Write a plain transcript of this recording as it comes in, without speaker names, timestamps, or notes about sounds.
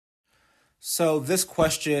So this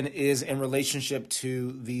question is in relationship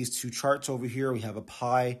to these two charts over here. We have a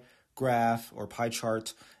pie graph or pie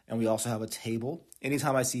chart, and we also have a table.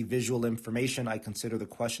 Anytime I see visual information, I consider the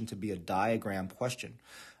question to be a diagram question.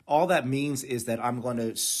 All that means is that I'm going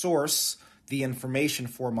to source the information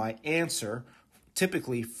for my answer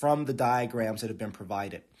typically from the diagrams that have been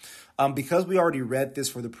provided. Because we already read this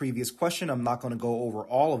for the previous question, I'm not going to go over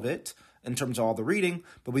all of it in terms of all the reading,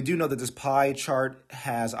 but we do know that this pie chart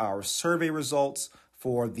has our survey results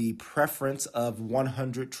for the preference of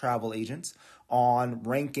 100 travel agents on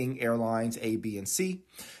ranking airlines A, B, and C.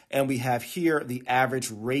 And we have here the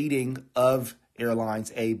average rating of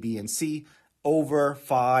airlines A, B, and C over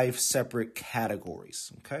 5 separate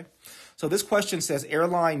categories, okay? So this question says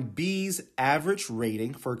Airline B's average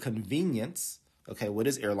rating for convenience. Okay, what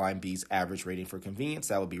is Airline B's average rating for convenience?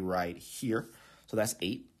 That would be right here. So that's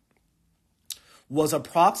 8. Was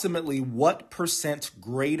approximately what percent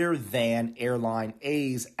greater than Airline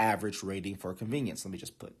A's average rating for convenience? Let me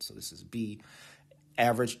just put, so this is B.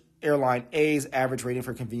 Airline A's average rating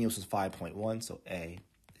for convenience was 5.1, so A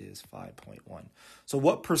is 5.1. So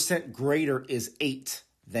what percent greater is 8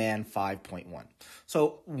 than 5.1?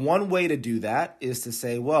 So one way to do that is to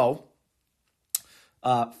say, well,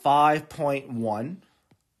 5.1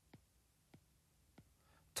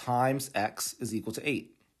 times X is equal to 8.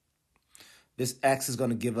 This X is going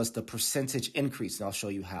to give us the percentage increase, and I'll show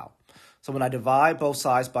you how. So when I divide both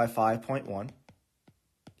sides by 5.1, and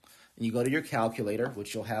you go to your calculator,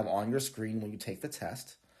 which you'll have on your screen when you take the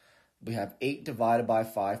test, we have 8 divided by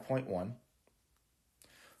 5.1.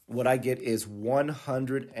 What I get is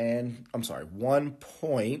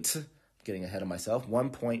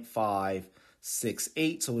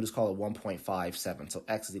 1.568, so we'll just call it 1.57. So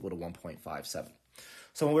X is equal to 1.57.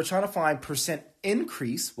 So when we're trying to find percent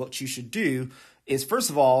increase, what you should do is, first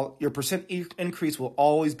of all, your percent increase will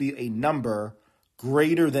always be a number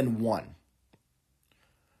greater than 1.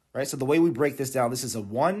 Right? So the way we break this down, this is a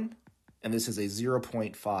 1 and this is a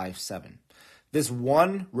 0.57. This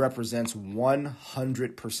 1 represents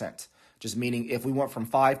 100%, just meaning if we went from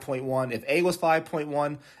 5.1, if A was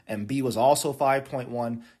 5.1 and B was also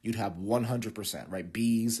 5.1, you'd have 100%, right?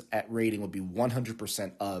 B's rating would be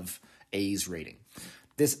 100% of A's rating.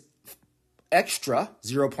 This extra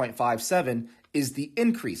 0.57 is the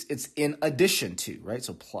increase. It's in addition to, right?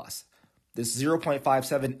 So plus. This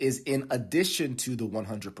 0.57 is in addition to the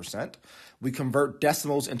 100%. We convert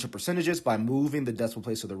decimals into percentages by moving the decimal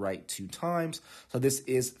place to the right 2 times. So this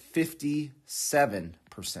is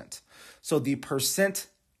 57%. So the percent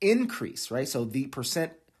increase, right? So the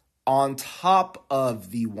percent on top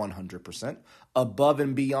of the 100%, above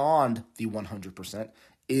and beyond the 100%,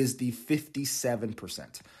 is the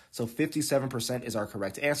 57%. So 57% is our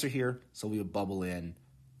correct answer here. So we would bubble in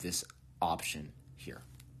this option here.